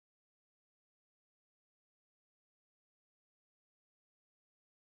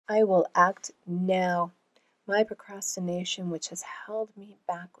I will act now. My procrastination, which has held me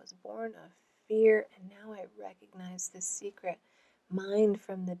back, was born of fear, and now I recognize this secret, mined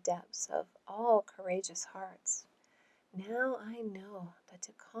from the depths of all courageous hearts. Now I know that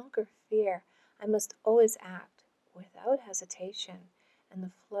to conquer fear, I must always act without hesitation, and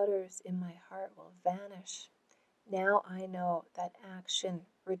the flutters in my heart will vanish. Now I know that action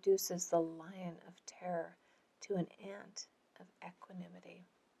reduces the lion of terror to an ant of equanimity.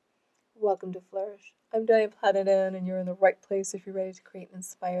 Welcome to Flourish. I'm Diane Planetan, and you're in the right place if you're ready to create an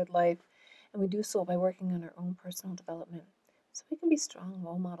inspired life. And we do so by working on our own personal development so we can be strong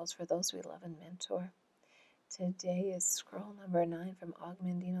role models for those we love and mentor. Today is scroll number 9 from Og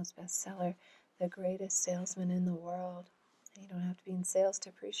Mandino's bestseller, The Greatest Salesman in the World. And you don't have to be in sales to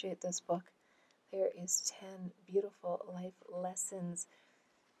appreciate this book. There is 10 beautiful life lessons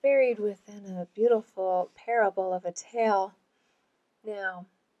buried within a beautiful parable of a tale. Now,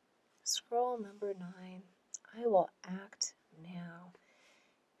 scroll number 9, I will act now.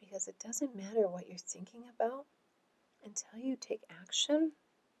 Because it doesn't matter what you're thinking about, until you take action,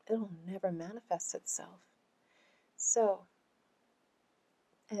 it'll never manifest itself. So,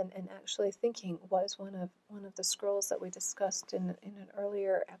 and actually thinking was one of the scrolls that we discussed in an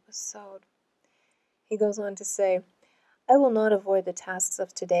earlier episode. He goes on to say, I will not avoid the tasks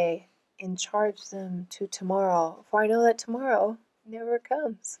of today and charge them to tomorrow, for I know that tomorrow never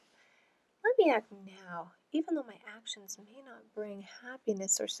comes. Let me act now, even though my actions may not bring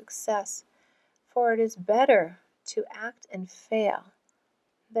happiness or success, for it is better to act and fail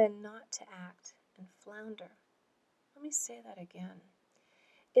than not to act and flounder. Let me say that again.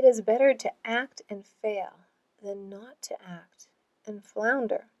 It is better to act and fail than not to act and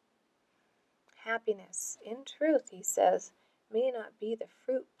flounder. Happiness, in truth, he says, may not be the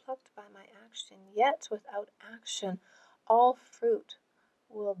fruit plucked by my action, yet without action all fruit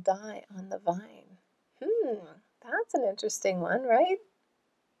will die on the vine. That's an interesting one, right?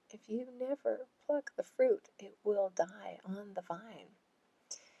 If you never pluck the fruit, it will die on the vine.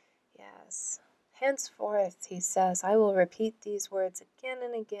 Yes. Henceforth, he says, I will repeat these words again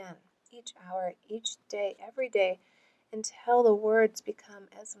and again, each hour, each day, every day, until the words become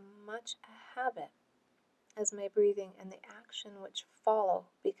as much a habit as my breathing, and the action which follow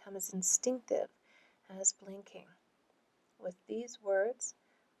become as instinctive as blinking. With these words,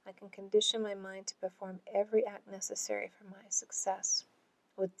 I can condition my mind to perform every act necessary for my success.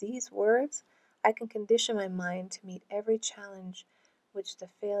 With these words, I can condition my mind to meet every challenge which the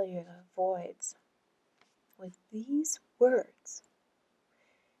failure avoids. With these words,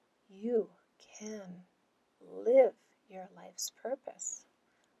 you can live your life's purpose,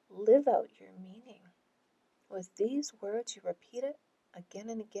 live out your meaning. With these words, you repeat it again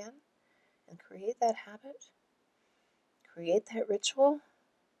and again and create that habit, create that ritual.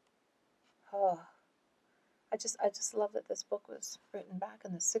 Oh, I just love that this book was written back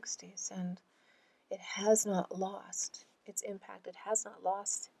in the 60s and it has not lost its impact. It has not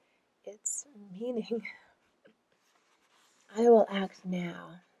lost its meaning. I will act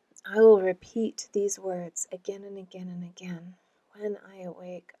now. I will repeat these words again and again and again. When I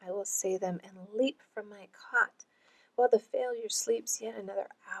awake, I will say them and leap from my cot. While the failure sleeps yet another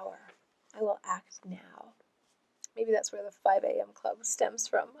hour, I will act now. Maybe that's where the 5 a.m. club stems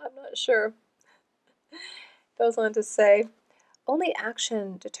from. I'm not sure. Goes on to say, only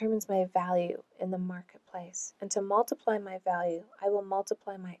action determines my value in the marketplace, and to multiply my value, I will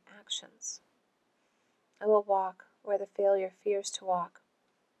multiply my actions. I will walk where the failure fears to walk.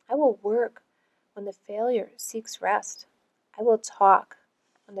 I will work when the failure seeks rest. I will talk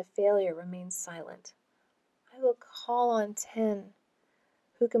when the failure remains silent. I will call on 10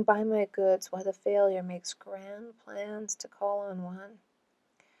 who can buy my goods while the failure makes grand plans to call on one.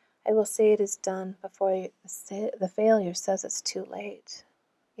 I will say it is done before the failure says it's too late.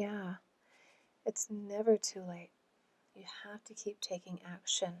 Yeah, it's never too late. You have to keep taking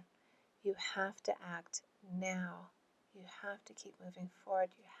action. You have to act now. You have to keep moving forward.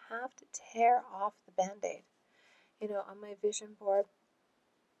 You have to tear off the Band-Aid. On my vision board,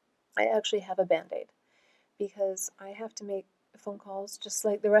 I actually have a Band-Aid because I have to make phone calls just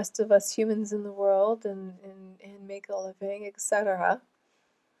like the rest of us humans in the world and make a living, etc.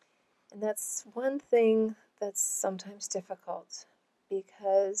 And that's one thing that's sometimes difficult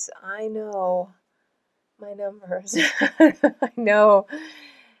because I know my numbers. I know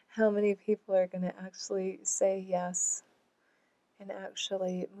how many people are going to actually say yes and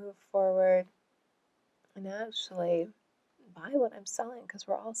actually move forward and actually buy what I'm selling, because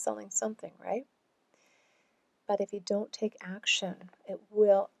we're all selling something, right? But if you don't take action, it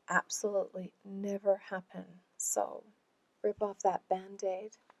will absolutely never happen. So rip off that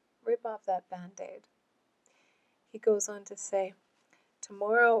Band-Aid Rip off that band-aid. He goes on to say,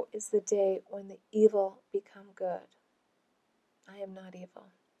 tomorrow is the day when the evil become good. I am not evil.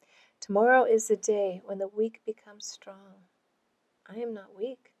 Tomorrow is the day when the weak become strong. I am not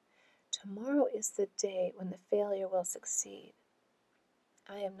weak. Tomorrow is the day when the failure will succeed.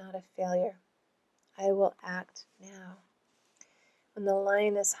 I am not a failure. I will act now. When the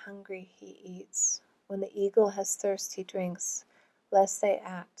lion is hungry, he eats. When the eagle has thirst, he drinks. Lest they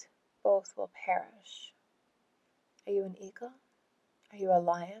act, both will perish. Are you an eagle? Are you a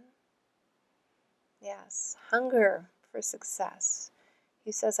lion? Yes, hunger for success.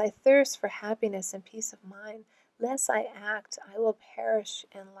 He says, I thirst for happiness and peace of mind. Lest I act, I will perish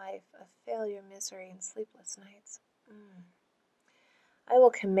in life of failure, misery, and sleepless nights. I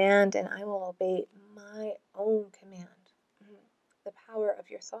will command and I will obey my own command. The power of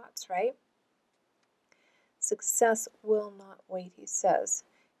your thoughts, right? Success will not wait, he says.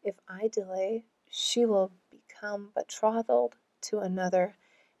 If I delay, she will become betrothed to another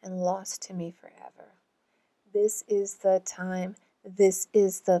and lost to me forever. This is the time, this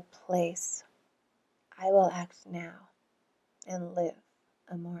is the place. I will act now and live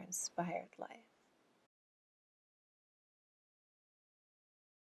a more inspired life.